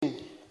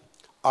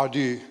I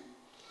do.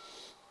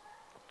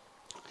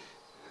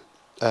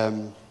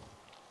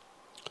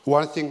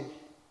 One thing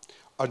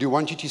I do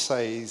want you to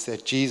say is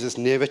that Jesus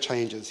never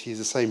changes. He's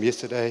the same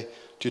yesterday,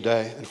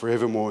 today, and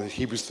forevermore.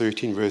 Hebrews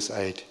 13, verse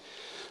 8.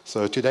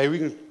 So today we're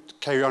going to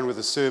carry on with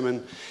the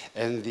sermon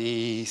and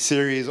the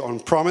series on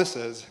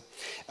promises.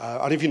 I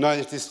don't know if you know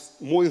that there's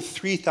more than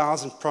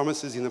 3,000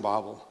 promises in the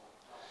Bible.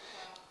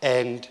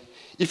 And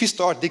if you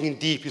start digging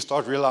deep, you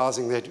start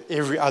realizing that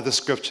every other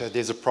scripture,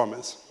 there's a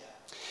promise.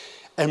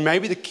 And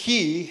maybe the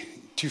key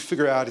to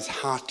figure out is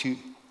how to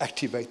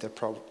activate the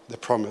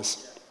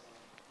promise.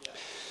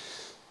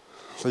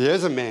 So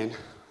here's a man,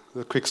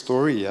 a quick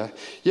story here.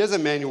 Here's a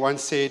man who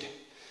once said,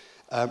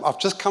 I've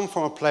just come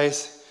from a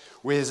place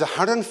where there's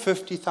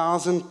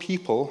 150,000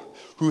 people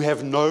who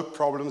have no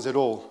problems at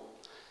all.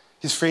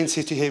 His friend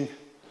said to him,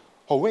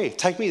 oh, where?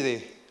 Take me there.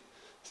 He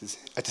says,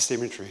 at the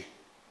cemetery.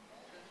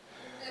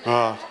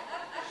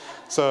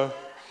 So,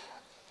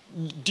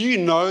 do you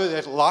know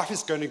that life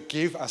is going to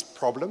give us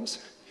problems?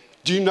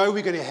 Do you know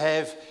we're going to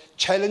have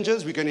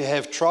challenges, we're going to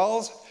have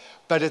trials,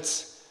 but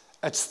it's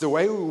the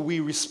way we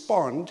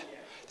respond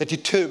that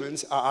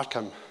determines our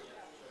outcome,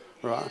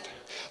 right?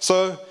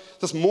 So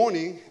this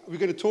morning, we're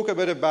going to talk a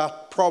bit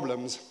about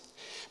problems,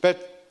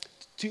 but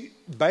to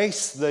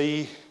base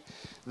the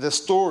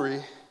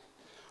story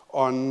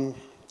on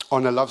a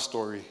love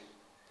story.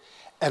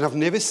 And I've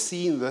never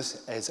seen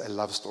this as a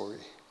love story.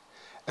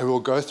 And we'll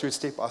go through it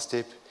step by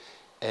step,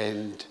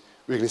 and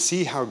we're going to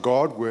see how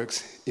God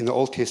works in the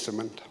Old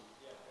Testament.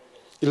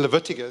 In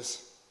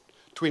Leviticus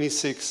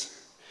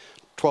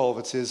 26:12,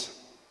 it says,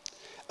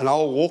 and I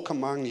will walk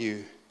among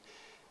you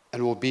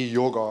and will be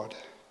your God,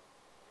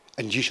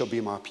 and you shall be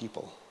my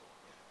people.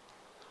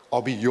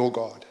 I'll be your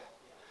God.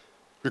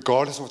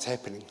 Regardless of what's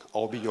happening,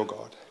 I'll be your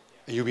God,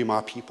 and you'll be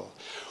my people.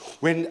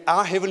 When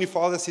our Heavenly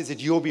Father says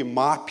that you'll be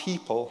my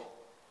people,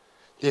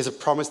 there's a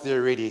promise there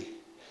already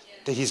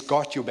that He's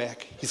got your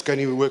back. He's going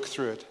to work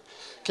through it.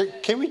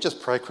 Can we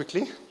just pray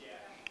quickly?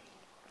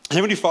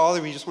 Heavenly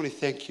Father, we just want to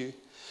thank you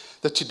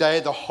that today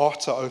the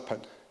hearts are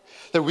open,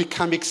 that we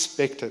come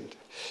expectant,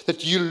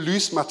 that you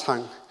loose my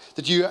tongue,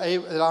 that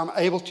I'm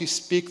able to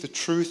speak the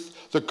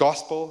truth, the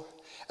gospel,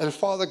 and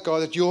Father God,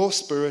 that your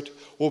Spirit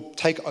will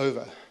take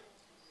over.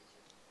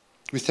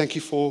 We thank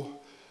you for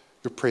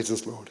your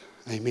presence, Lord.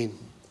 Amen.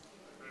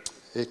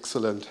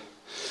 Excellent.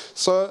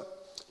 So,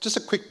 just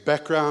a quick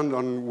background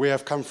on where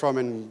I've come from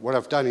and what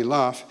I've done in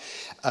life.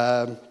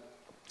 A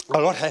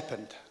lot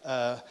happened.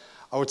 I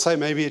would say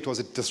maybe it was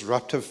a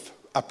disruptive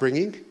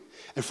upbringing.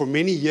 And for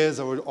many years,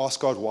 I would ask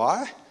God,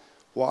 why?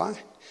 Why?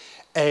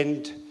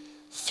 And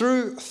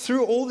through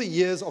all the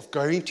years of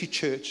going to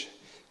church,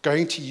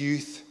 going to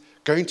youth,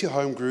 going to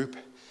home group,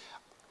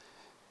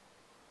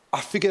 I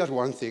figured out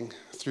one thing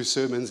through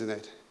sermons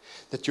and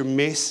that your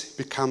mess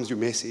becomes your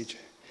message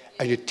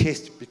and your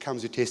test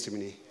becomes your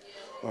testimony.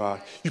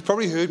 Right. You've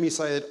probably heard me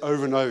say that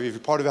over and over. If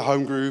you're part of a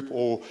home group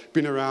or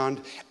been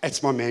around,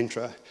 it's my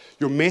mantra.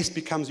 Your mess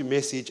becomes your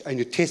message and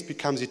your test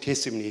becomes your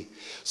testimony.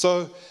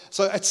 So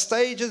at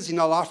stages in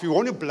our life, we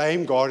want to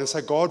blame God and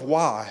say, God,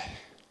 why?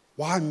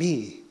 Why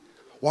me?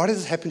 Why does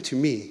this happen to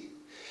me?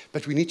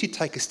 But we need to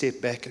take a step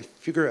back and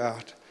figure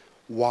out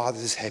why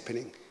this is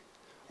happening.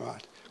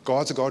 Right?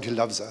 God's a God who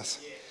loves us.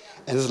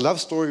 And this love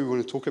story we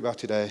want to talk about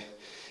today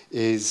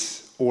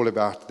is all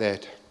about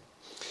that.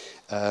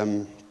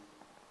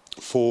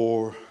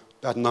 For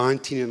about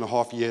 19 and a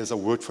half years, I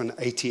worked for an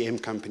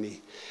ATM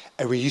company.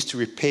 And we used to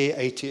repair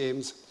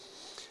ATMs.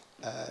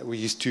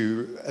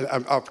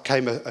 I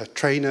became a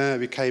trainer,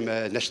 became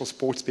a national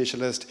sports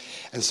specialist,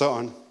 and so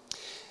on.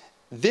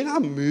 Then I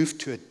moved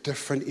to a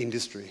different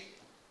industry.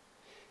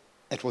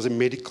 It was a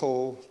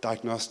medical,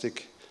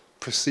 diagnostic,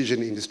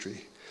 precision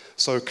industry.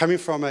 So coming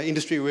from an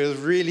industry where it was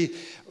really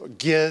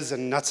gears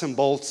and nuts and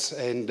bolts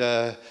and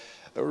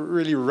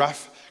really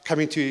rough,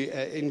 coming to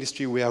an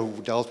industry where I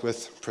dealt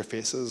with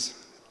professors,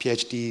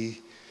 PhD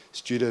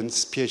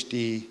students,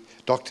 PhD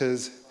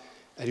doctors,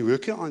 and you're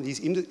working on these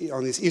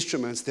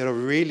instruments that are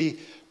really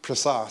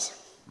precise.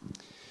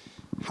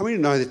 How many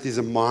know that there's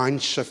a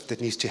mind shift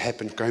that needs to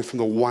happen, going from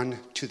the one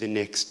to the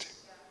next?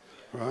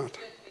 Right?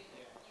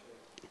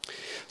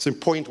 So in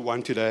point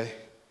one today,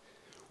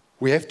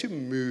 we have to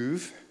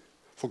move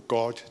for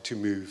God to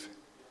move.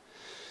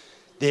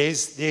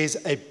 There's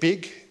a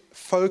big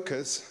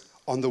focus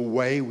on the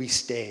way we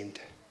stand,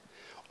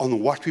 on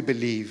what we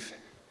believe.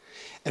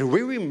 And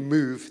when we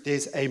move,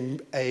 there's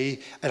a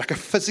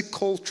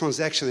physical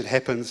transaction that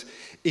happens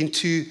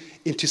into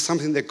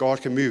something that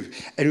God can move.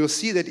 And you'll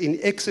see that in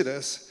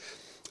Exodus,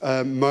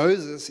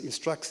 Moses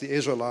instructs the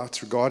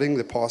Israelites regarding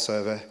the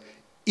Passover,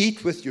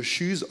 eat with your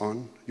shoes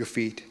on your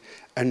feet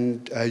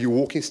and your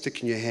walking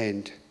stick in your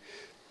hand.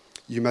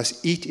 You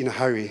must eat in a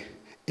hurry.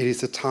 It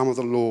is the time of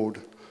the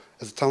Lord.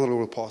 It's the time of the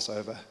Lord will pass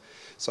over.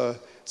 So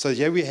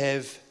here we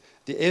have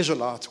the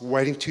Israelites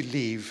waiting to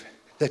leave.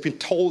 They've been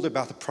told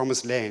about the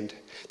promised land.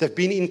 They've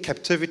been in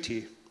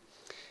captivity.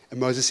 And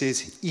Moses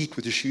says, eat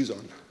with your shoes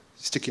on.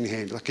 Stick in your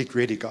hand. Like, get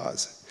ready,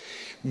 guys.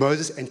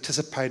 Moses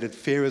anticipated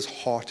Pharaoh's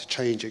heart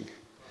changing.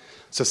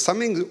 So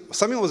something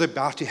was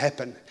about to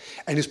happen.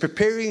 And he's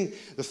preparing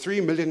the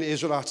 3 million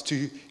Israelites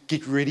to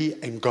get ready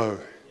and go.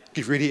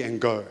 Get ready and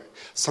go.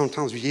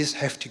 Sometimes we just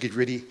have to get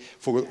ready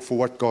for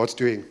what God's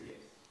doing.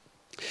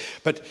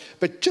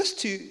 But just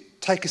to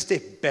take a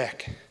step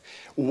back,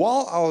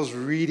 while I was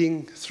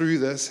reading through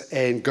this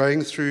and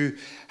going through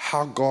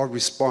how God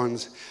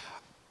responds,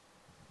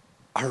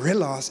 I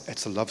realized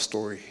it's a love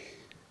story.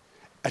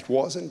 It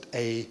wasn't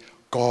a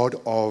God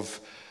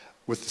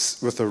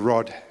with a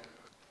rod,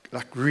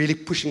 like really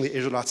pushing the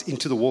Israelites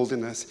into the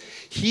wilderness.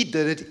 He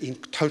did it in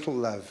total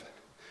love,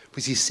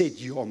 because he said,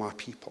 "You are my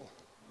people."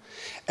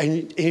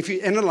 And if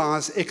you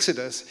analyze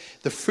Exodus,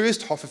 the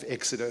first half of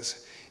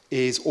Exodus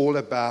is all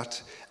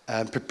about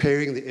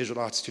preparing the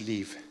Israelites to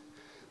leave,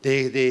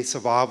 their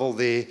survival,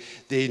 their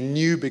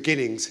new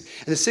beginnings.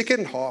 And the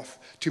second half,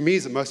 to me,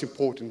 is the most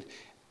important.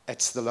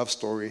 It's the love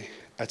story.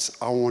 It's,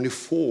 I want to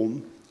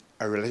form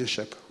a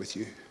relationship with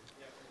you.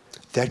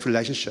 That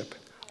relationship,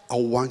 I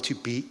want to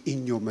be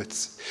in your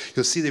midst.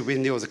 You'll see that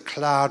when there was a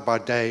cloud by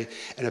day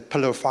and a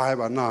pillar of fire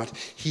by night,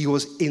 he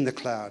was in the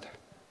cloud.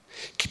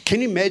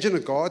 Can you imagine a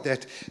God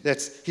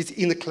he's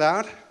in the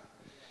cloud?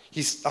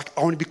 He's like,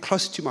 I want to be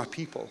close to my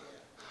people.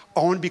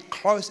 I want to be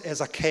close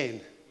as I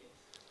can.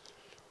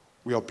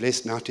 We are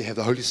blessed now to have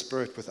the Holy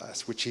Spirit with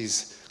us, which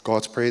is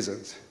God's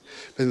presence.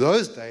 But in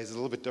those days, it's a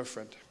little bit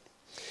different.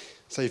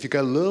 So if you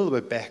go a little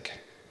bit back,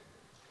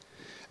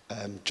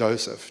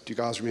 Joseph, do you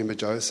guys remember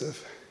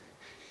Joseph?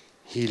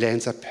 He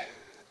lands up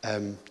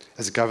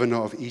as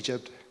governor of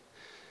Egypt.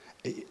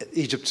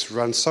 Egypt's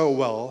run so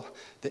well,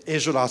 the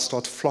Israelites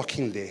start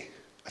flocking there.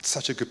 It's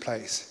such a good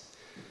place.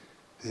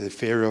 And the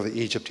Pharaoh of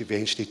Egypt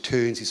eventually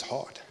turns his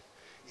heart.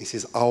 He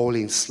says, I will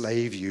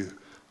enslave you.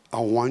 I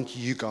want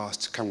you guys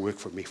to come work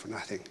for me for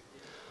nothing.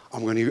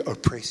 I'm going to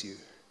oppress you.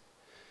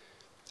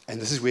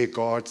 And this is where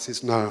God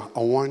says, no, I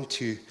want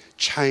to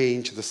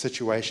change the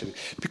situation.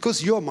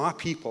 Because you're my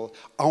people,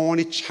 I want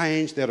to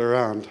change that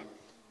around.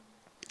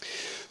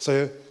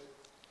 So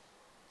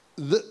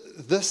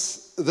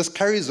this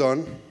carries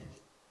on.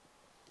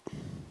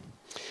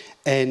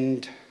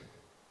 And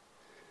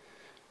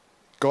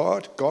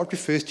God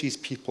refers to his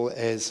people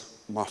as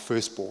my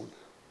firstborn.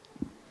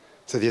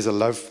 So there's a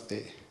love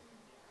there.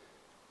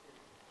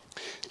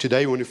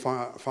 Today we want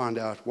to find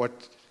out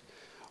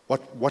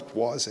what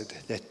was it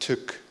that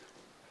took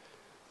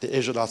the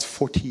Israelites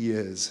 40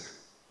 years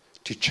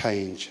to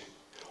change.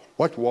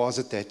 What was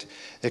it that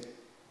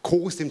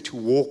caused them to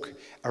walk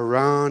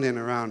around and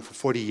around for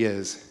 40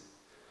 years?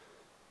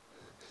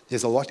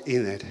 There's a lot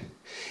in it.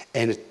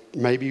 And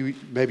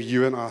maybe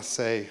you and I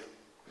say,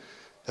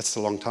 that's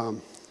a long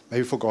time.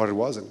 Maybe for God it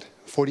wasn't.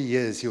 40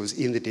 years he was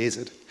in the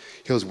desert.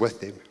 He was with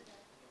them.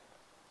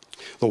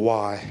 The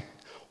why.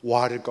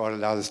 Why did God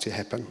allow this to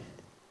happen?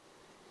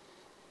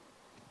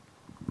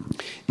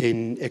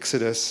 In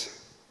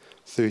Exodus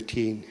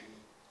 13,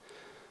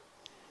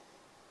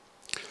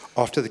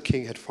 after the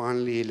king had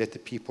finally let the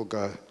people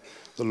go,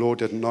 the Lord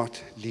did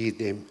not lead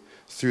them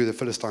through the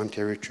Philistine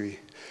territory.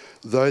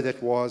 Though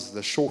that was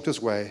the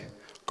shortest way,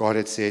 God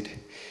had said,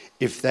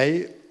 if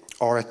they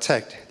are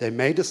attacked, they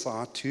may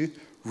decide to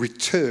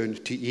return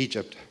to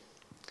Egypt.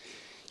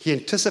 He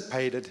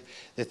anticipated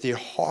that their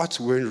hearts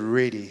weren't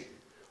ready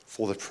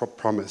for the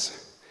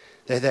promise,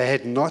 that they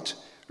had not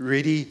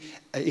really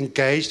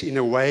engaged in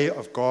a way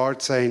of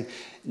God saying,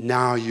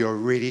 now you're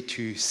ready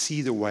to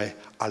see the way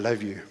I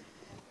love you.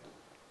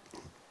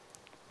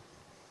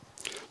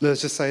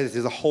 Let's just say that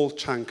there's a whole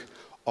chunk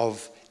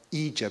of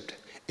Egypt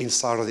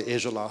inside of the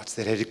Israelites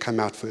that had to come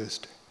out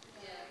first.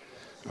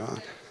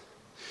 Right?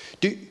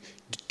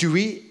 Do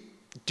we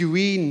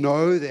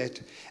know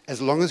that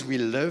as long as we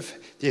live,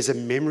 there's a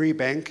memory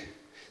bank,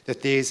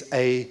 that there's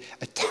a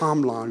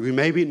timeline, we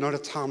maybe not a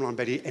timeline,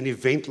 but an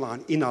event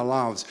line in our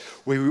lives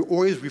where we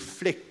always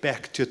reflect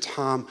back to a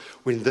time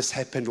when this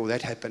happened or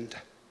that happened.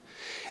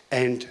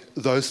 And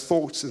those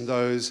thoughts and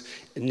those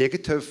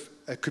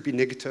could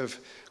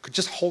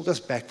just hold us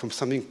back from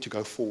something to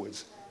go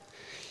forwards.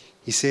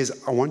 He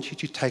says, I want you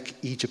to take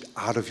Egypt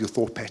out of your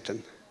thought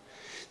pattern.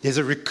 There's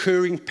a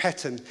recurring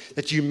pattern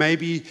that you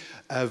maybe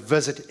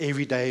visit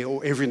every day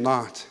or every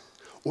night.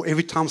 Or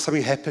every time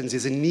something happens,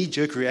 there's a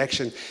knee-jerk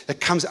reaction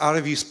that comes out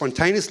of you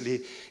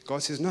spontaneously.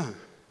 God says, no,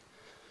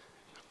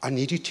 I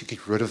need you to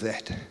get rid of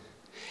that.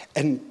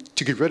 And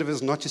to get rid of it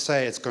is not to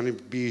say it's going to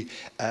be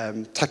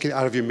taken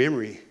out of your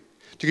memory.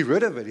 To get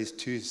rid of it is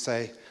to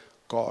say,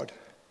 God,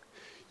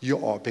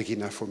 you are big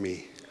enough for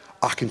me.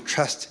 I can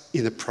trust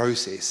in the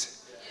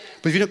process.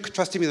 But if you don't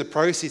trust him in the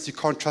process, you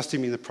can't trust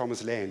him in the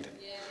promised land.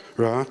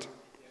 Right?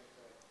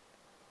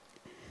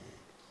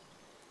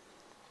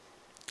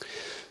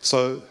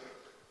 So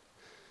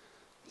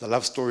the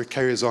love story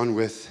carries on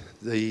with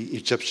the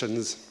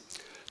Egyptians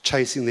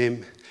chasing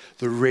them,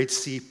 the Red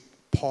Sea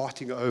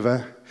parting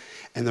over,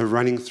 and the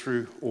running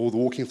through, or the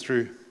walking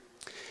through.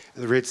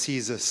 And the Red Sea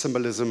is a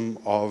symbolism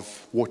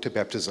of water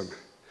baptism.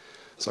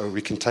 So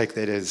we can take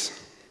that as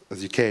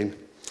you can.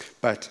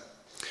 But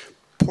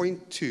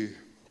point 2,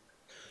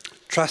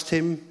 trust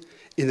him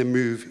in the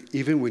move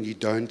even when you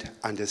don't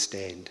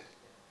understand.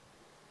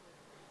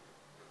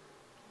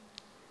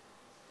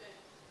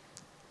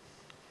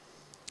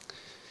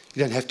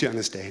 You don't have to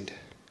understand.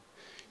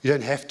 You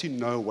don't have to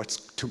know what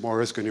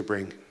tomorrow's going to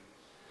bring.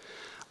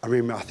 I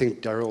remember, I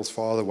think Daryl's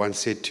father once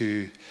said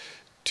to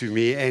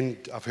me, and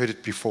I've heard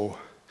it before,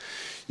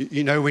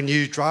 you know, when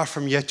you drive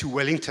from here to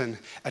Wellington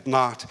at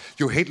night,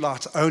 your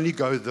headlights only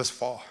go this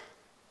far.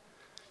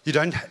 You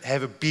don't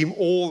have a beam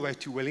all the way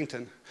to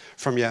Wellington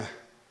from here.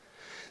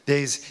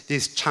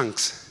 There's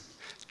chunks.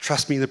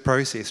 Trust me in the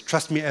process.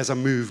 Trust me as I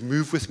move.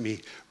 Move with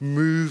me.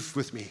 Move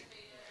with me.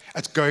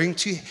 It's going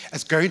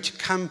to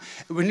come.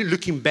 When you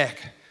look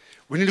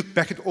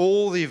back at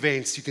all the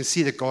events, you can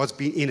see that God's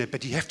been in it,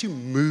 but you have to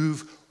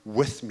move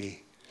with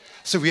me.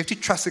 So we have to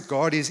trust that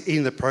God is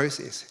in the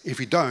process. If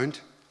we don't,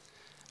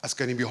 it's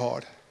going to be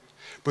hard.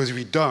 Because if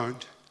we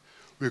don't,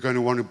 we're going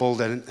to want to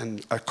build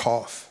a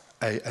calf,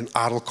 an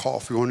idol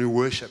calf. We want to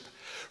worship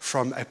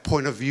from a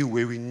point of view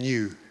where we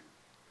knew.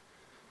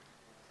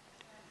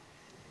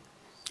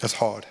 It's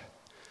hard.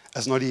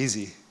 It's not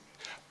easy,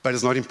 but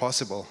it's not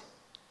impossible,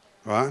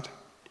 right?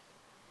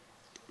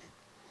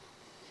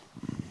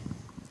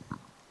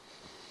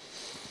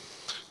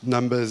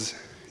 Numbers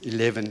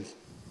 11.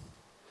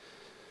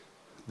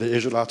 The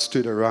Israelites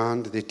stood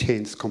around their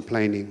tents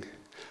complaining.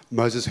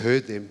 Moses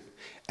heard them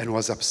and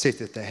was upset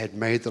that they had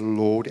made the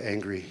Lord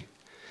angry.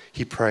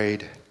 He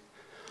prayed,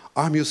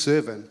 I'm your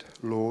servant,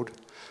 Lord,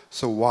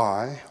 so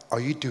why are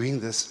you doing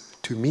this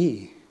to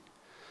me?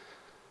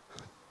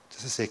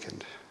 Just a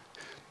second.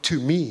 To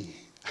me.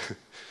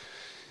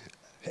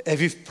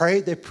 Have you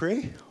prayed that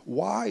prayer?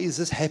 Why is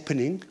this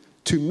happening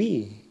to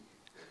me?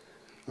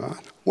 Right?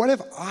 What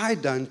have I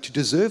done to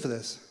deserve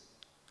this?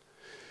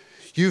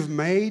 You've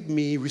made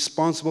me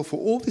responsible for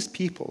all these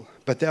people,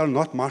 but they are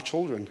not my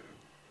children.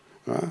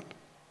 Right?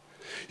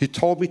 You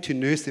told me to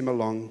nurse them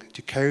along,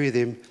 to carry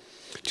them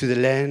to the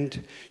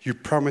land you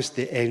promised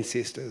their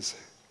ancestors.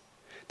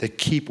 They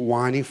keep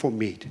whining for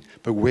meat,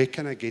 but where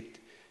can I get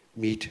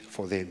meat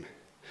for them?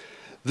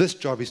 This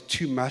job is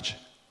too much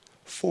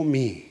for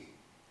me.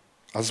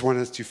 I just want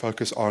us to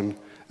focus on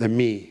the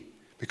me,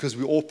 because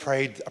we all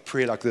prayed a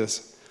prayer like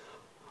this.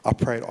 I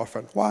prayed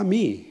often. Why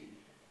me?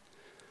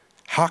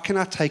 How can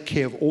I take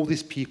care of all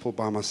these people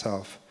by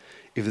myself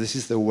if this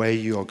is the way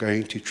you are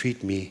going to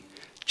treat me?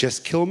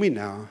 Just kill me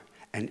now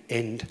and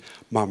end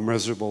my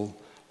miserable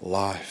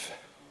life.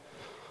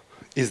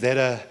 Is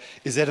that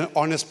an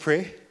honest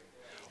prayer?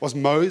 Was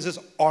Moses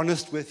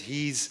honest with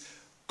his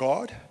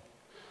God?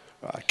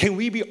 Can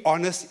we be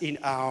honest in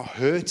our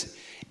hurt,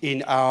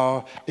 in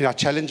our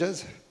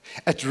challenges?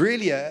 It's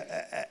really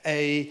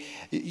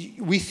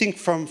we think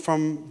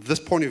from this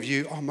point of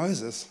view, oh,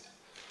 Moses,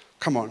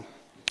 come on.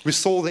 We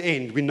saw the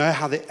end. We know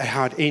how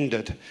it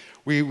ended.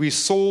 We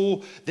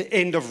saw the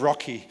end of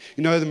Rocky.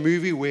 You know the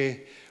movie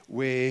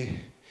where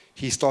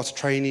he starts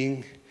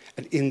training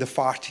and in the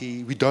fight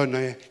we don't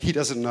know, he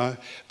doesn't know.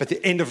 But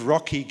the end of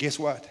Rocky, guess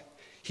what?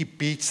 He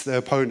beats the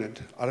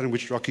opponent. I don't know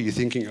which Rocky you're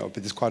thinking of,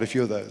 but there's quite a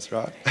few of those,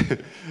 right?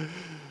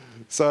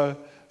 So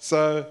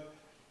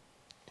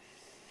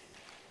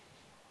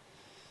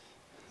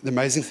the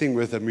amazing thing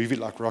with a movie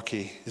like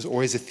Rocky, there's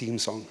always a theme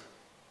song.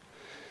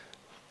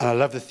 And I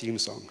love the theme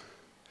song.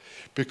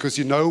 Because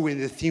you know when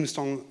the theme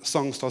song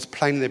starts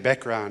playing in the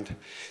background,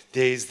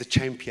 there's the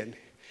champion.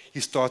 He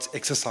starts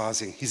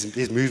exercising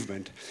his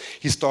movement.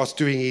 He starts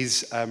doing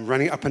his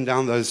running up and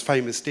down those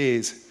famous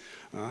stairs.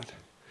 Right?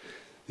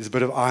 There's a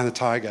bit of Eye of the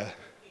Tiger.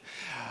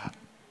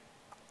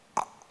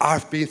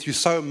 I've been through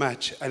so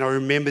much, and I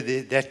remember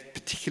that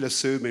particular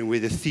sermon where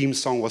the theme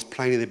song was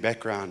playing in the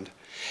background.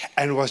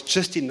 And it was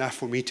just enough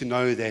for me to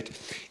know that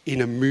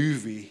in a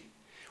movie,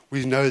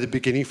 we know the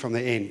beginning from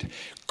the end.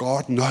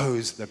 God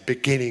knows the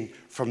beginning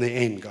from the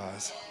end,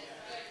 guys.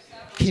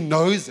 He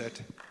knows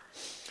it.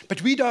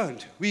 But we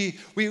don't.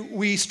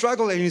 We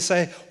struggle and we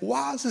say,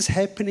 why is this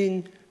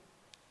happening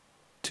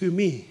to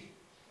me?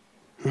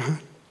 Right?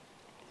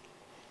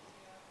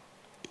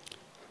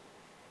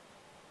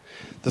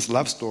 This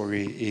love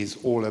story is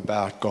all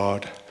about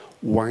God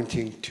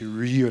wanting to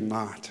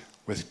reunite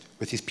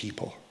with his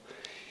people.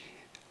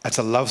 It's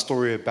a love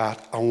story about,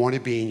 I want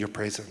to be in your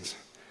presence.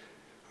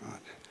 Right?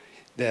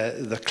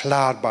 The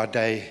cloud by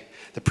day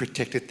that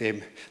protected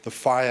them, the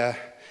fire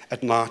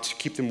at night to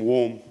keep them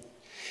warm.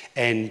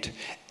 And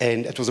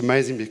it was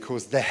amazing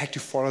because they had to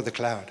follow the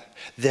cloud.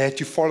 They had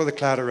to follow the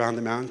cloud around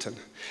the mountain.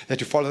 They had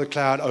to follow the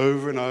cloud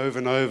over and over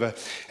and over.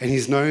 And he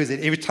knows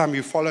that every time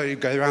you follow, you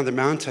go around the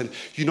mountain,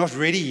 you're not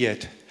ready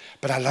yet,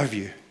 but I love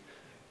you.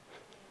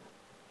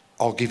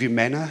 I'll give you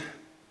manna.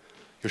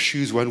 Your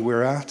shoes won't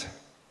wear out.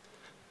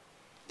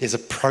 There's a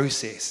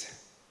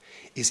process.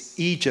 Is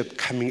Egypt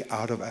coming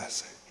out of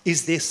us?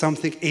 Is there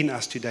something in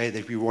us today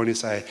that we want to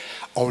say,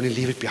 I want to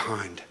leave it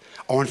behind.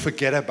 I want to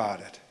forget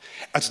about it.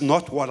 It's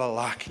not what I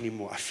like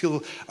anymore. I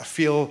feel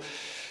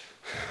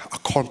I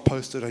can't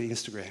post it on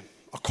Instagram.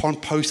 I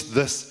can't post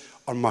this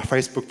on my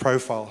Facebook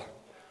profile.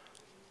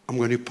 I'm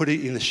going to put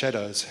it in the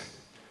shadows.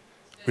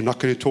 We're not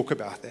going to talk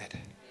about that.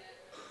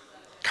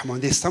 Come on,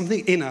 there's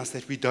something in us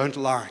that we don't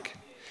like.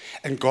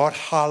 And God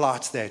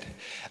highlights that.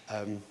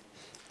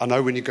 I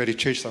know when you go to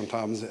church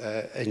sometimes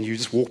and you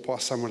just walk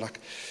past someone like,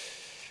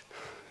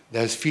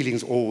 those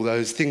feelings or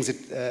those things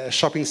at a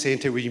shopping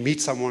center where you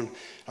meet someone,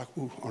 like,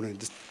 oh no,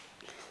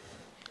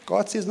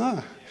 God says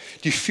no.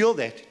 Do you feel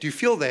that? Do you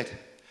feel that?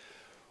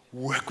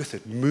 Work with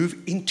it.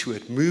 Move into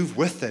it. Move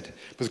with it.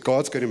 Because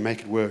God's going to make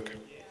it work.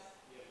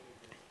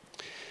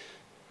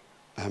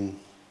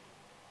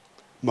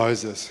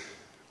 Moses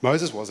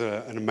was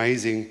an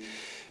amazing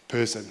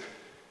person.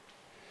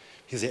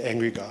 He's an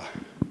angry guy.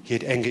 He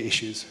had anger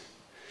issues.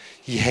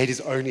 He had his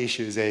own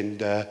issues.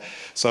 And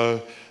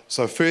so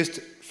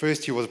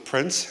first he was a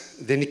prince.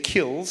 Then he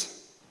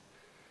kills.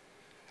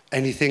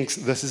 And he thinks,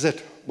 this is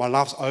it. My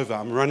life's over.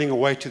 I'm running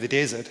away to the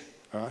desert.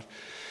 All right?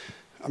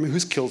 I mean,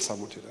 who's killed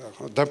someone today?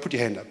 Don't put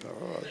your hand up.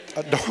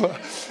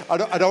 I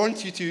don't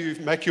want you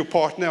to make your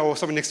partner or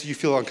someone next to you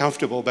feel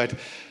uncomfortable, but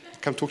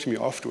come talk to me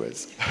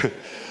afterwards.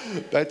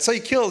 But so he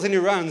kills and he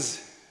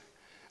runs.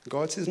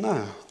 God says,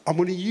 no, I'm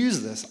going to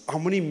use this.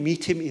 I'm going to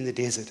meet him in the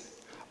desert.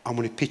 I'm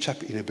going to pitch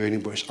up in a burning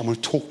bush. I'm going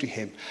to talk to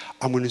him.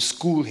 I'm going to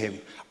school him.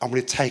 I'm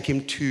going to take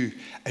him to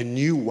a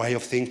new way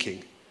of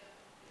thinking.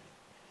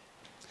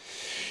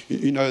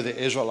 You know, the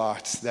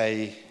Israelites,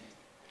 they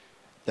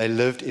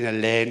lived in a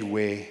land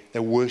where they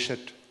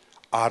worshipped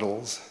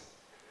idols.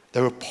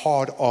 They were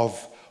part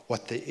of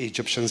what the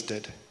Egyptians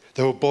did.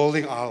 They were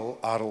building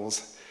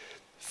idols,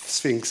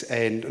 Sphinx,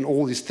 and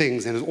all these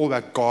things, and it's all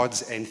about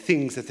gods and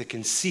things that they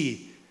can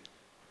see.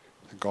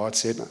 God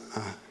said,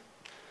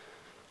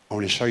 I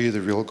want to show you the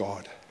real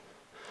God.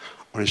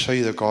 I want to show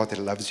you the God that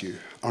loves you.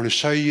 I want to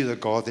show you the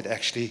God that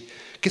actually,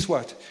 guess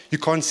what? You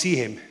can't see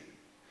him.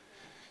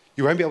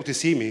 You won't be able to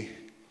see me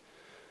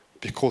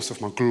because of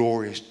my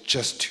glory is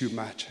just too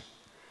much.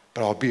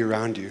 But I'll be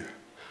around you.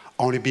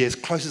 I want to be as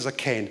close as I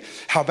can.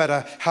 How about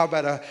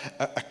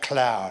a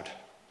cloud?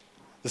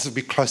 This will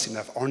be close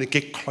enough. I want to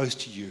get close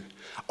to you.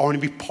 I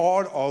want to be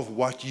part of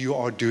what you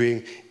are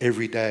doing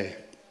every day.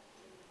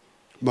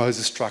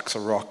 Moses strikes a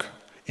rock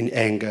in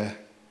anger.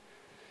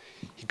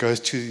 He goes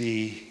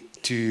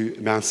to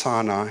Mount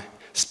Sinai,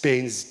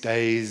 spends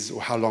days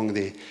or how long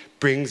there,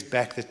 brings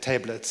back the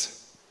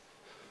tablets.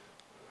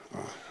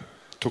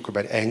 Talk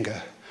about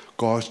anger.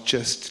 God's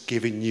just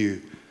given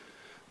you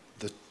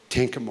the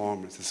 10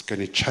 Commandments. It's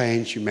going to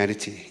change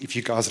humanity. If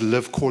you guys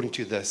live according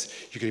to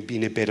this, you're going to be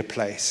in a better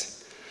place.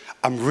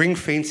 I'm ring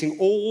fencing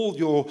all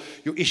your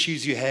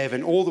issues you have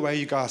and all the way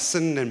you guys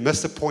sin and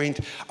miss the point.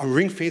 I'm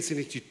ring fencing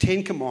it to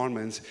 10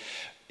 Commandments.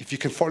 If you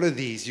can follow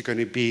these, you're going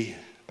to be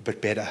a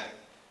bit better.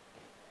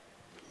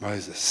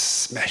 Moses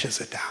smashes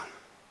it down.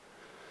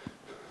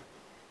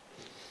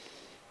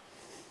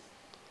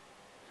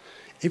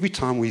 Every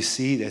time we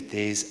see that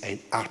there's an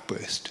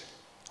outburst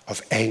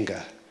of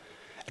anger,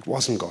 it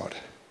wasn't God,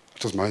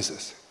 it was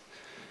Moses.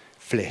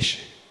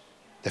 Flesh,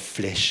 the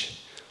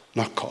flesh,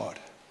 not God.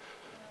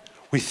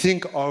 We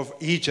think of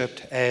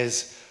Egypt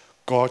as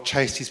God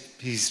chased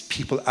his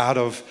people out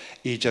of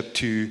Egypt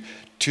to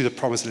the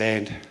promised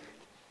land.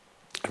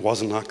 It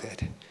wasn't like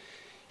that.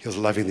 He was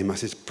loving them. I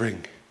said,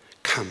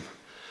 come.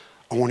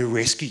 I want to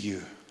rescue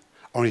you.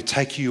 I want to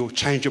take you or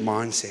change your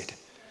mindset.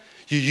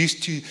 You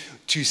used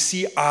to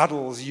see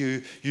idols.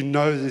 You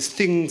know there's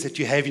things that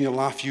you have in your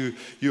life.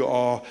 You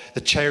are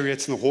the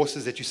chariots and the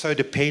horses that you so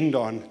depend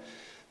on.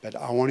 But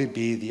I want to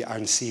be the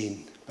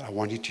unseen. But I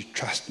want you to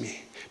trust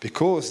me.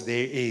 Because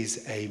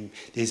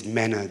there's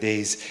manna,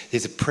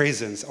 there's a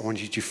presence I want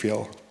you to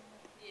feel.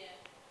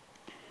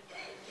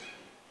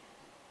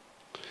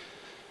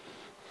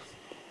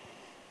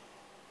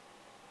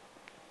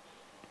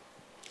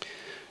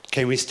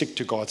 Can we stick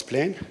to God's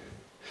plan?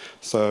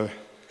 So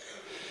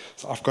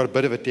I've got a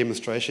bit of a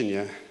demonstration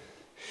here.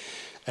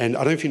 And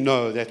I don't know if you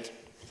know that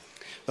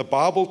the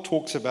Bible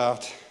talks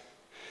about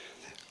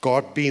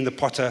God being the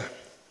potter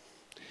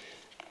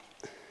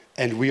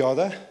and we are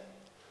the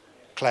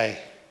clay.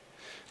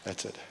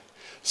 That's it.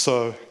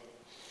 So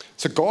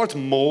God's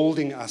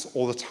molding us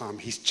all the time.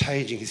 He's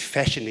changing, he's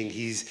fashioning,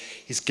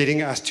 he's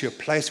getting us to a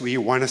place where he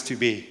wants us to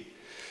be.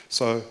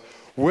 So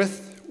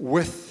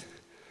with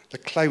the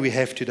clay we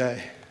have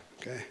today,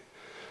 okay,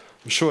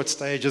 I'm sure at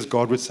stages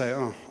God would say,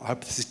 oh, I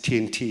hope this is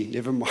TNT,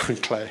 never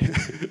mind clay.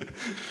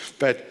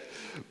 but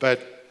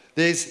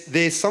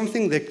there's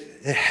something that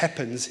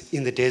happens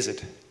in the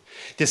desert.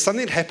 There's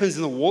something that happens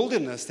in the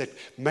wilderness that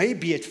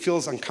maybe it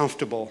feels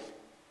uncomfortable.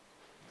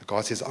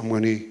 God says, I'm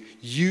going to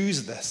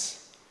use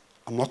this.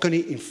 I'm not going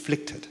to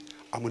inflict it.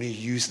 I'm going to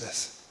use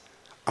this.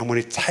 I'm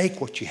going to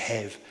take what you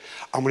have.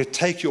 I'm going to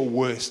take your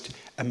worst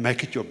and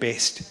make it your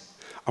best.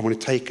 I'm going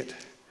to take it.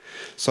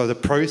 So the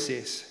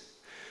process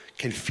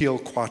can feel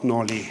quite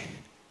gnarly.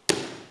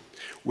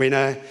 When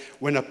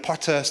a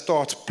potter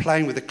starts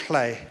playing with the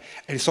clay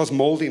and he starts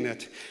molding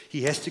it,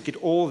 he has to get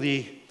all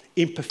the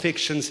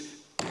imperfections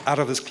out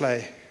of his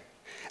clay.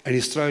 And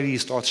he slowly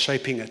starts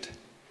shaping it.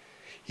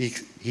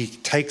 He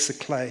takes the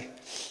clay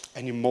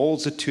and he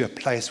molds it to a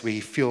place where he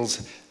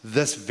feels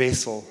this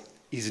vessel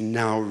is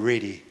now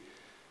ready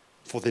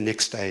for the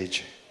next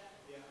stage.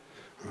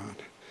 Right.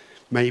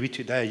 Maybe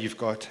today you've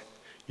got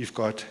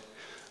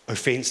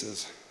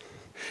offenses.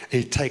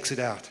 And he takes it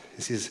out.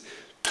 He says,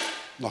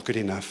 not good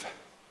enough.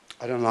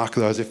 I don't like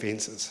those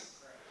offenses.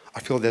 I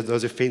feel that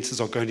those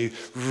offenses are going to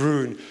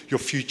ruin your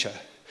future.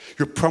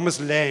 Your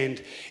promised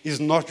land is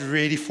not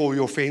ready for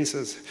your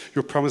offenses.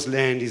 Your promised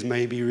land is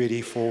maybe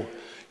ready for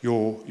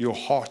your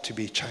heart to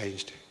be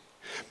changed.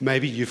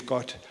 Maybe you've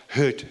got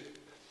hurt.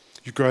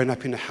 You've grown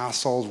up in a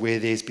household where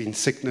there's been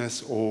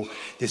sickness, or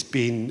there's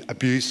been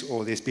abuse,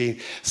 or there's been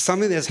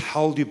something that's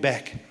held you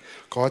back.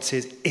 God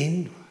says,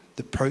 in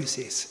the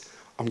process,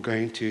 I'm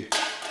going to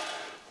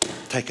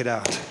take it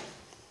out.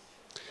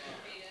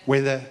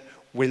 When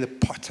the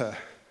potter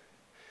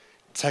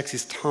takes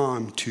his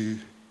time to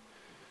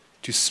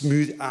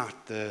smooth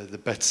out the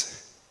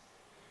bits,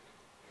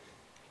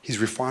 he's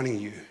refining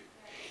you.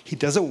 He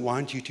doesn't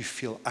want you to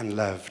feel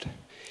unloved.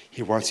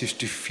 He wants you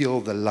to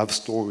feel the love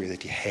story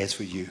that he has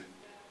for you.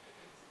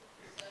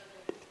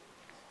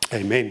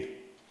 Amen.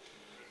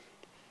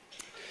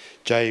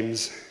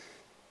 James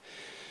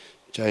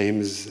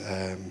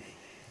 1,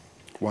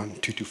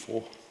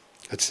 2-4.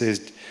 It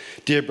says,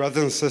 "Dear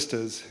brothers and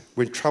sisters,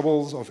 when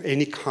troubles of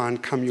any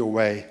kind come your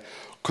way,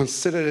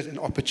 consider it an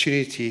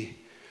opportunity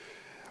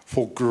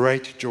for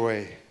great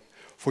joy.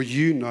 For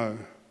you know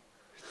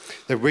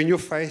that when your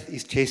faith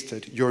is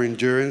tested, your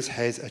endurance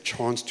has a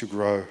chance to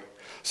grow.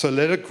 So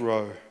let it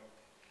grow.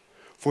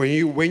 For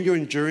when your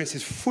endurance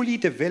is fully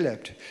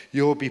developed,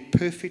 you will be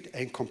perfect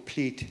and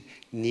complete,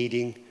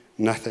 needing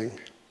nothing."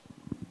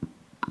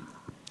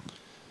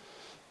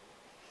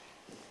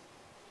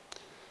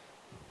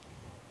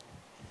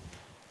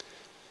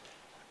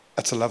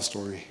 That's a love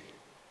story.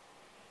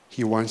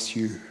 He wants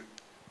you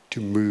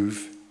to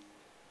move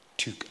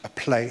to a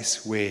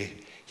place where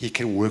he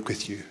can work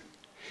with you.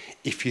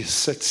 If you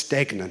sit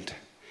stagnant,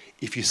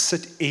 if you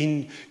sit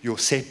in your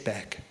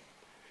setback,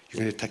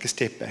 you're going to take a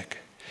step back.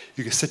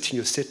 You can sit in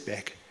your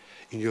setback,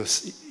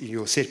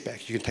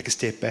 you can take a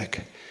step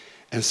back.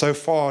 And so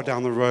far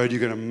down the road, you're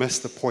going to miss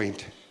the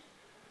point.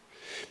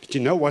 But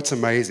you know what's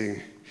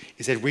amazing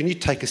is that when you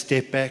take a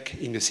step back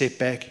in your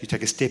setback, you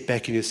take a step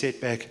back in your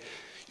setback,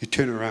 you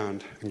turn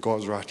around and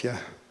God's right here.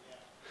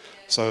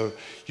 So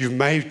you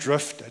may have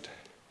drifted,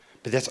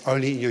 but that's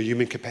only in your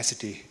human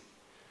capacity.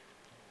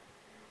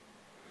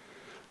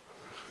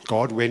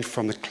 God went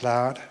from the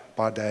cloud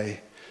by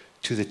day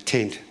to the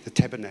tent, the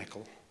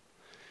tabernacle.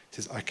 He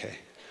says, okay,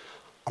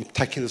 I'm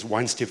taking this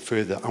one step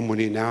further. I'm going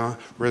to now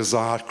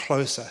reside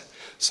closer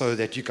so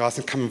that you guys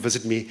can come and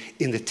visit me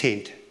in the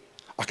tent.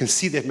 I can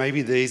see that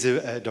maybe there's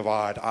a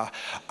divide. I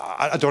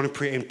don't want to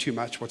preempt too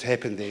much what's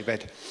happened there,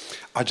 but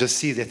I just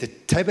see that the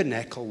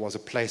tabernacle was a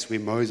place where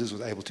Moses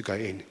was able to go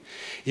in.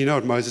 You know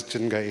what? Moses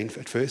didn't go in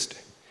at first.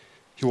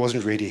 He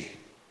wasn't ready.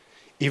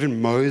 Even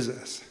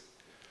Moses,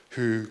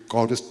 who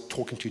God was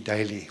talking to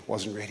daily,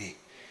 wasn't ready.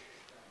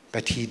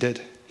 But he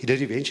did. He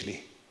did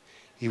eventually.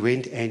 He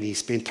went and he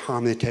spent time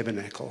in the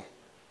tabernacle.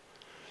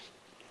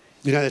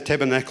 You know, the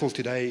tabernacle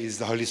today is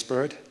the Holy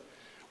Spirit.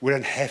 We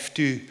don't have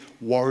to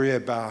worry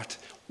about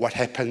what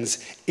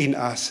happens in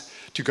us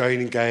to go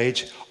and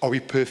engage. Are we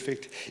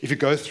perfect? If you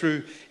go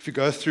through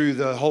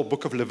the whole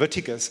book of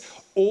Leviticus,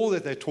 all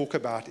that they talk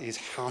about is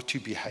how to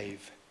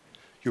behave,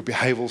 your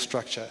behavioral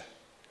structure.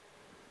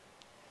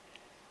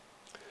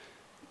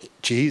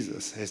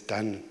 Jesus has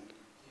done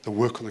the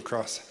work on the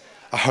cross.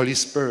 The Holy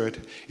Spirit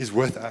is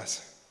with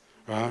us,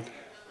 right?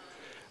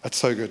 That's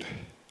so good.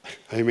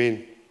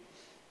 Amen.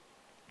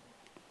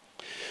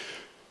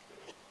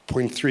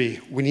 Point 3,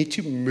 we need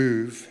to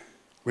move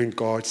when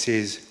God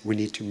says we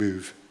need to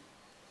move.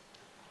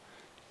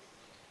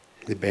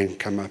 The band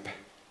come up.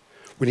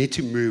 We need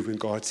to move when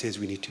God says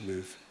we need to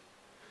move.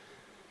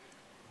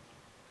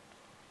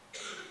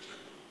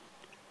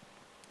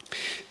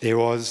 There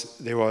was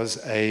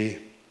a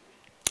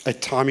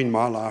time in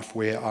my life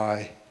where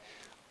I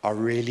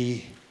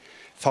really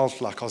felt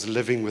like I was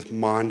living with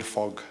mind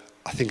fog.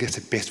 I think that's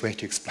the best way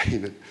to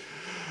explain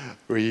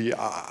it.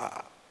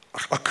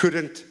 I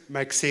couldn't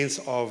make sense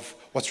of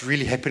what's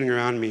really happening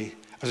around me.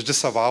 It was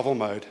just survival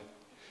mode.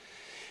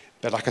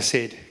 But like I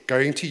said,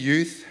 going to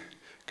youth,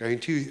 going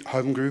to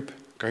home group,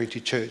 going to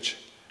church,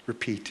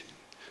 repeat,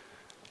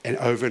 and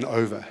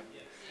over.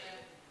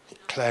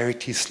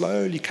 Clarity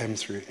slowly came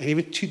through. And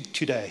even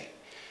today,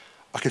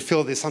 I can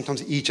feel there's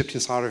sometimes Egypt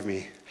inside of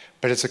me,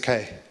 but it's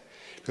okay.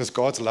 Because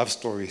God's love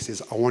story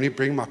says, I want to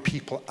bring my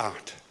people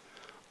out.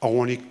 I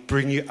want to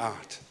bring you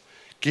out.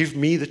 Give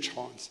me the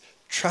chance.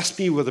 Trust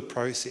me with the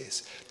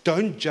process.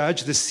 Don't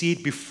judge the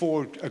seed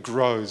before it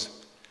grows.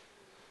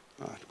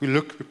 Right.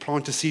 We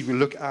plant a seed, we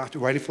look out,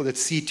 we're waiting for that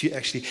seed to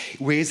actually,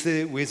 where's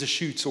the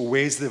shoots, or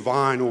where's the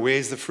vine, or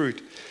where's the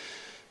fruit?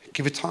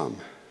 Give it time.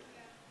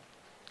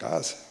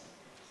 Guys,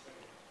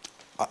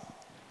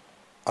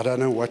 I don't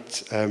know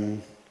what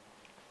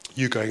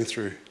you're going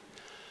through,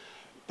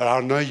 but I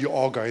know you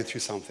are going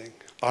through something.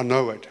 I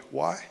know it.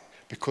 Why?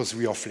 Because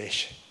we are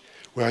flesh.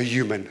 We are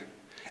human.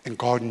 And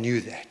God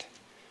knew that.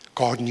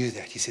 God knew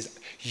that. He says,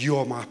 you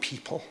are my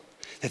people,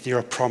 that there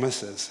are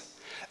promises.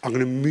 I'm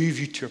going to move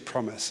you to a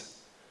promise.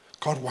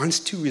 God wants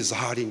to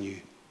reside in you.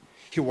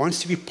 He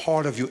wants to be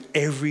part of your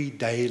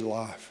everyday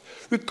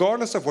life,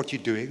 regardless of what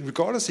you're doing,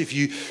 regardless if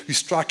you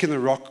strike in the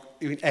rock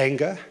in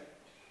anger.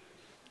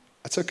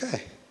 That's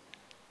okay.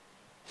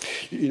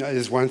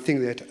 there's one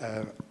thing that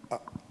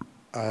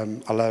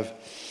I love.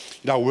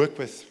 I work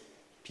with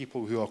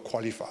people who are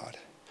qualified.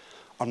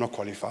 I'm not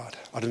qualified.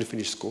 I didn't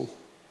finish school.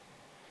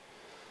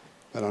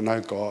 But I know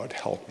God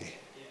helped me. You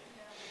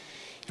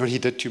know what he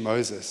did to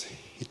Moses?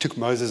 He took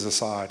Moses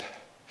aside.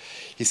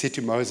 He said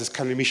to Moses,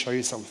 come, let me show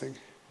you something.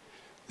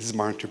 This is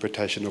my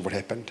interpretation of what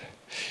happened.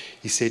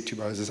 He said to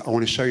Moses, I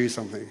want to show you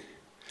something.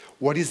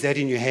 What is that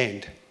in your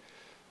hand?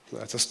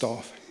 That's a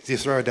staff. He said,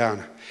 throw it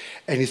down.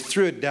 And he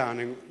threw it down,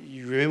 and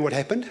you remember what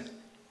happened?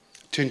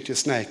 Turned into a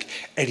snake,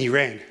 and he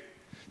ran.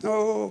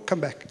 No, come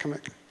back.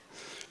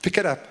 Pick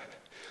it up.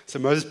 So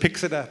Moses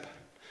picks it up,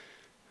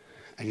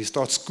 and he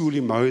starts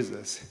schooling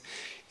Moses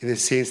in the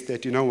sense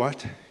that, you know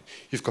what?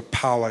 You've got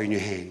power in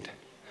your hand.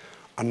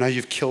 I know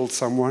you've killed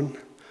someone.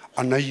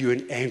 I know you're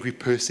an angry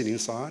person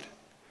inside.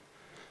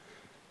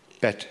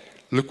 But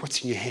look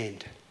what's in your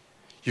hand.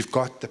 You've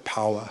got the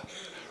power.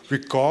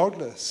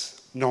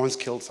 Regardless, no one's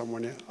killed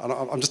someone yet.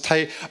 I'm just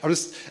telling you,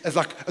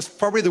 it's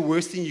probably the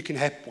worst thing can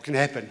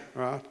happen,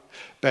 right?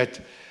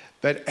 But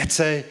it's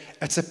a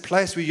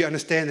place where you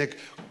understand that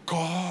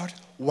God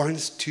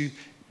wants to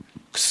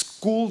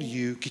school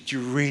you, get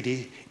you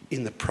ready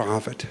in your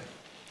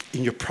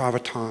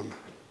private time.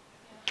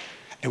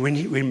 And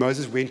when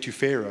Moses went to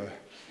Pharaoh,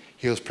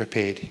 he was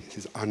prepared. He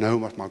says, I know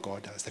what my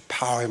God does, the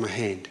power in my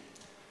hand.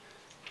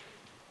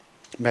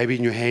 Maybe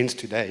in your hands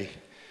today,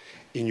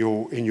 in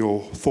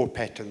your thought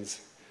patterns,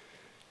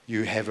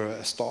 you have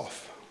a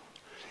staff.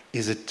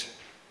 Is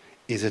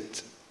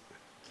it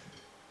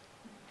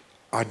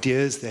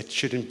ideas that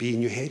shouldn't be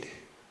in your head?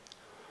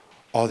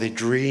 Are there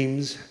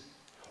dreams?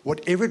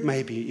 Whatever it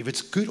may be, if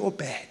it's good or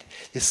bad,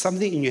 there's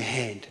something in your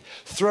hand.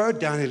 Throw it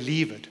down and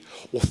leave it,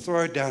 or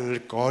throw it down and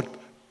let God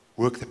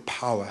work the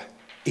power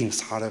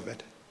inside of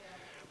it.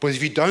 Because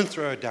if you don't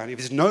throw it down, if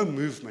there's no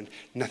movement,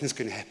 nothing's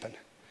going to happen.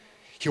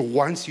 He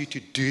wants you to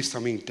do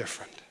something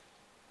different.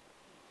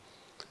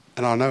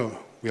 And I know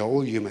we are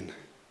all human.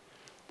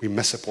 We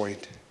miss a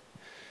point.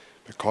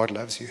 But God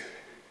loves you.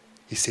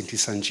 He sent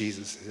his son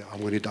Jesus. He said,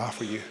 I'm going to die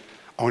for you.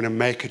 I want to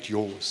make it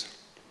yours.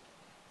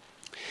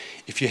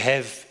 If you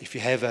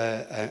have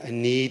a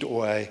need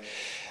or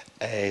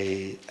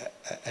a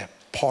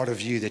part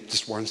of you that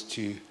just wants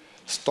to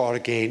start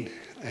again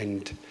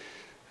and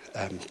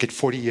get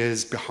 40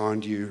 years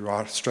behind you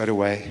right straight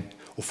away,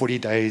 or 40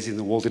 days in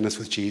the wilderness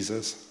with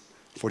Jesus,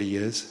 40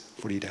 years,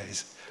 40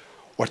 days,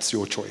 what's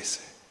your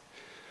choice?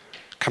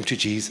 Come to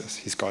Jesus.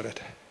 He's got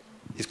it.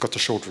 He's got the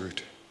short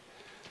route.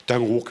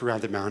 Don't walk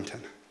around the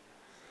mountain.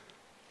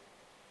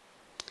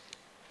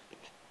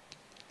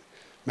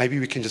 Maybe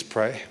we can just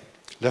pray.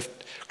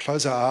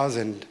 Close our eyes,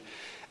 and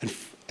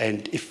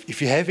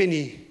if you have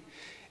anything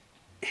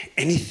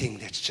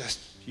that's just,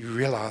 you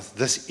realize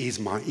this is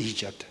my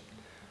Egypt.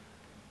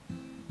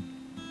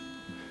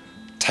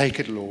 Take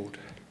it, Lord.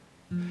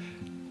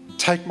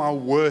 Take my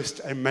worst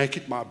and make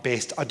it my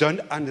best. I don't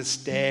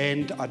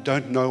understand. I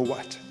don't know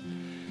what.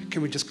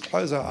 Can we just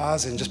close our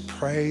eyes and just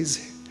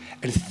praise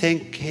and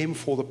thank him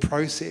for the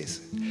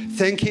process?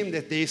 Thank him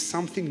that there's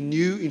something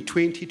new in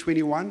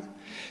 2021.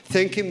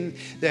 Thank him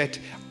that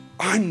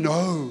I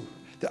know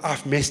that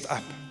I've messed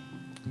up.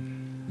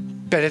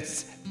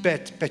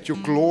 But your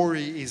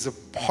glory is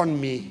upon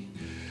me.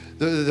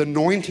 The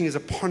anointing is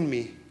upon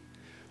me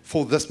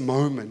for this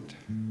moment.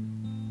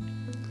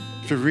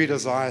 If you read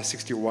Isaiah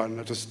 61,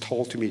 it was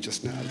told to me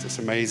just now, it's this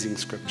amazing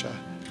scripture.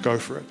 Go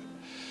for it.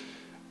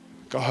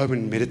 Go home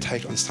and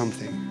meditate on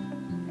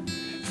something.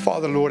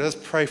 Father, Lord, I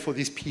just pray for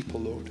these people,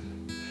 Lord.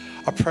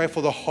 I pray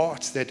for the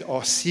hearts that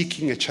are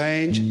seeking a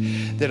change,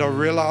 that are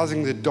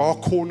realizing the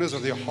dark corners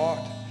of their heart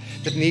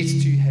that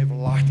needs to have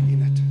light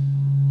in it.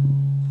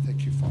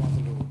 Thank you,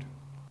 Father, Lord.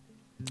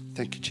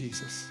 Thank you,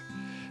 Jesus.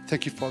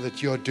 Thank you, Father,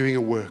 that you are doing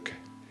a work,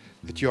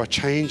 that you are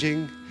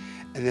changing,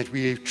 and that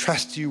we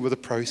trust you with the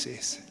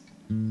process.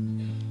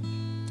 In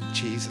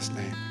Jesus'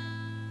 name.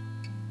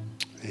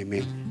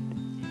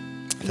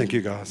 Amen. Thank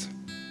you, guys.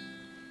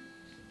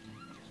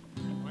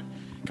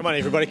 Come on,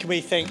 everybody. Can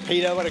we thank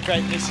Peter? What a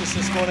great message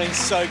this morning.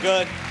 So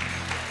good.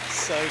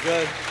 So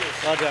good.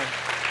 Well done.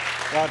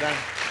 Well done.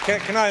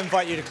 Can I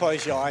invite you to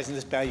close your eyes and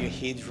just bow your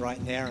heads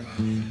right now?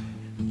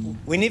 And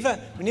we never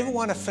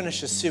want to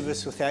finish a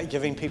service without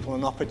giving people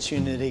an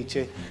opportunity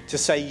to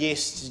say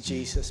yes to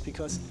Jesus,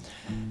 because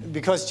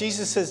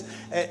Jesus is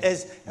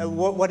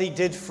what he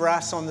did for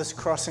us on this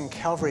cross in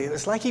Calvary. It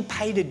was like he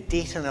paid a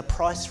debt and a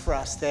price for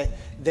us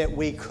that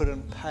we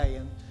couldn't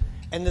pay.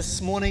 And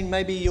this morning,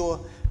 maybe you're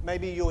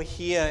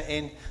here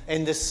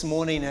and this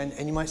morning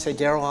and you might say,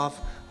 Daryl,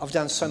 I've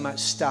done so much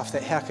stuff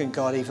that how can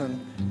God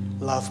even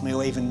love me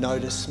or even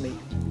notice me?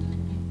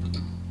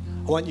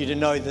 I want you to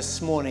know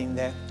this morning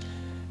that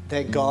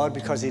God,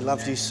 because he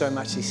loved you so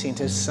much, he sent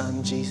his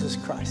son, Jesus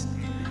Christ,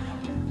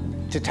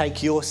 to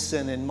take your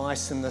sin and my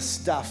sin, the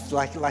stuff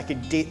like a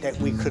debt that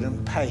we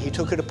couldn't pay. He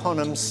took it upon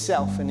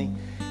himself and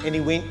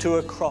he went to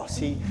a cross.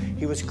 He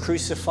was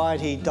crucified,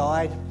 he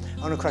died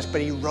on a cross, but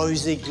he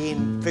rose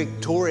again,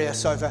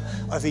 victorious over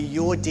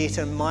your debt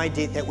and my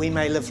debt, that we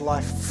may live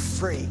life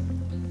free.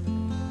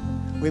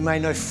 We may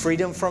know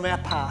freedom from our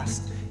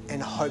past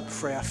and hope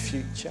for our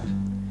future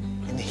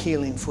and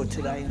healing for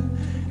today.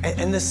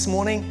 And this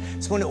morning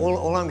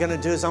all I'm going to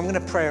do is I'm going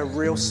to pray a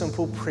real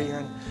simple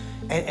prayer.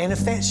 And if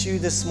that's you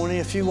this morning,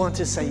 if you want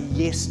to say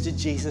yes to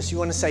Jesus, you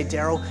want to say,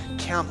 Daryl,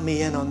 count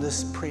me in on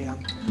this prayer.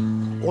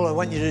 All I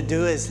want you to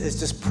do is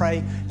just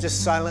pray,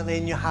 just silently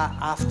in your heart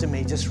after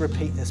me. Just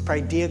repeat this.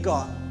 Pray, dear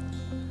God,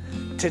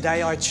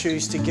 today I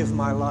choose to give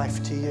my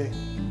life to you.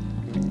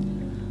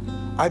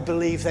 I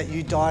believe that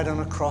you died on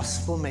a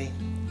cross for me.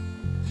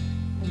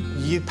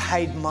 You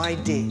paid my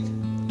debt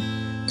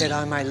that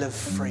I may live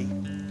free.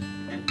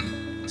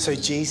 So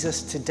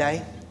Jesus,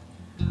 today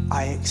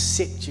I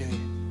accept you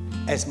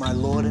as my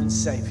Lord and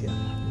Savior.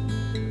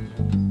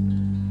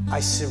 I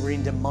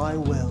surrender my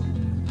will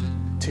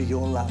to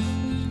your love.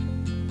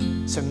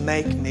 So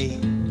make me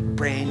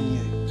brand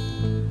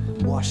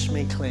new. Wash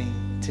me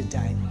clean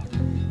today.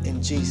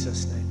 In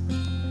Jesus'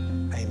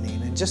 name,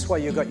 amen. And just while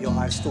you've got your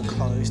eyes still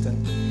closed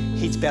and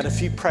heads bowed,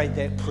 if you prayed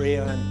that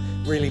prayer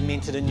and really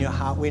meant it in your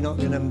heart, we're not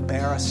going to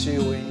embarrass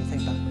you or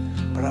anything,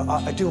 but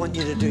I do want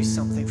you to do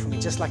something for me,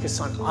 just like a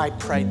sign. I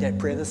prayed that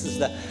prayer. This is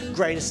the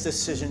greatest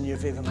decision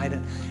you've ever made.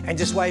 And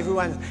just while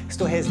everyone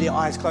still has their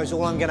eyes closed,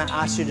 all I'm going to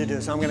ask you to do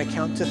is I'm going to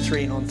count to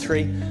 3, and on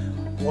 3,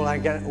 all I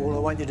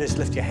want you to do is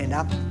lift your hand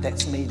up.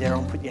 That's me,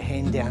 Darren. Put your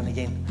hand down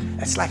again.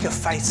 It's like a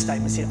faith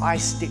statement. It said, I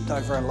stepped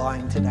over a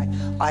line today.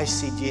 I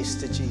said yes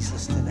to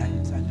Jesus today.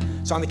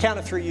 So on the count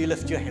of 3, you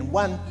lift your hand.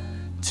 1,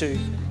 2,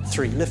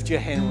 3. Lift your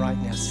hand right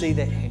now. See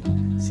that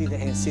hand. See that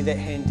hand. See that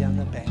hand down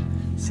the back.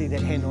 See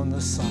that hand on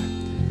the side.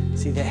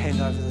 See that hand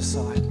over the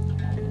side,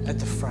 at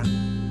the front.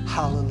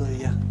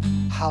 Hallelujah.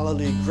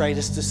 Hallelujah.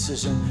 Greatest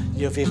decision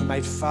you've ever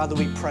made. Father,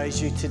 we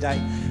praise you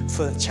today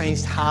for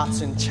changed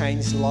hearts and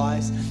changed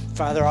lives.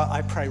 Father,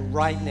 I pray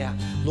right now,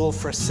 Lord,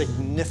 for a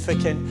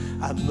significant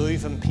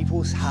move in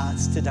people's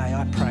hearts today.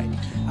 I pray,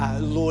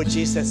 Lord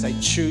Jesus, as they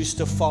choose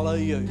to follow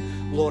you.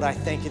 Lord, I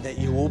thank you that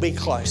you will be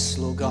close,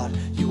 Lord God.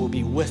 You will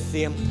be with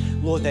them.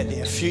 Lord, that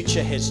their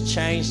future has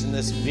changed in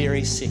this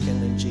very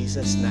second, in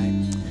Jesus'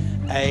 name.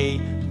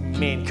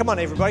 Amen. Come on,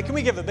 everybody. Can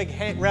we give a big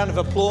round of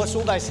applause?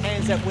 All those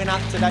hands that went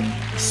up today.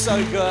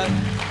 So good.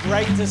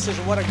 Great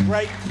decision. What a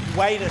great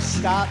way to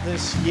start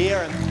this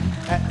year.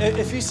 And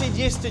if you said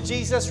yes to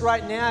Jesus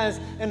right now,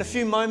 in a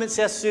few moments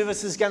our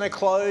service is going to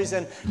close,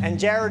 and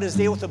Jared is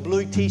there with a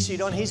blue t-shirt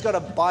on. He's got a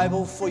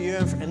Bible for you,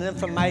 an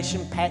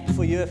information pack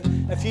for you.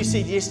 If you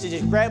said yes to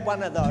just grab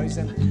one of those,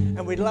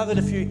 and we'd love it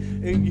if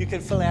you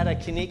could fill out a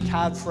Connect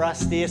card for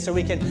us there so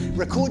we can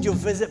record your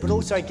visit, but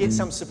also get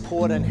some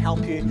support and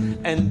help you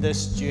in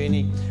this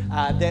journey.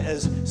 That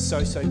is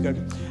so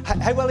good.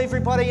 Hey, well,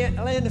 everybody, in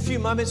a few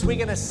moments we're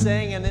going to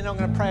sing, and then I'm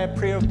going to pray a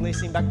prayer of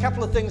blessing. But a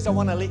couple of things I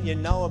want to let you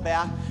know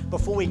about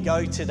before we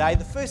go today.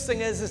 The first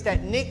thing is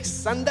that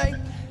next Sunday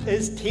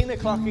is 10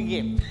 o'clock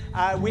again.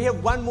 We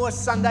have one more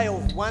Sunday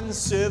of one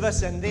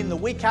service, and then the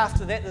week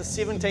after that, the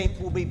 17th,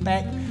 we'll be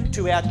back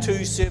to our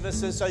 2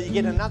 services. So you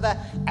get another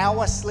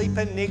hour sleep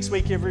in next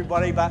week,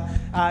 everybody. But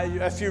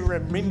if you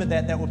remember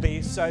that would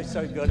be so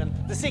good. And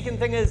the second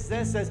thing is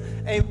this: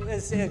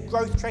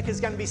 Growth Track is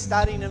going to be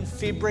starting in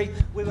February.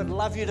 We would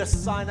love you to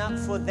sign up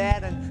for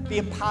that and be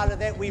a part of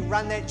that. We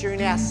run that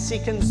during our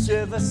second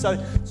service.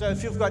 So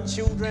if you've got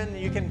children,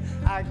 you can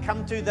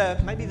come to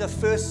maybe the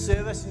first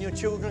service, and your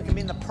children can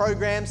be in the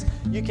programs.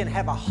 You can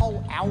have a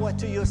whole hour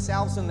to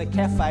yourselves in the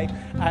cafe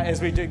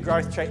as we do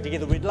Growth Track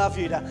together. We'd love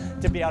you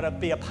to be able to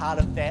be a part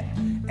of that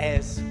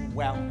as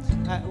well.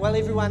 Well,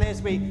 everyone,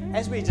 as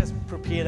we just prepare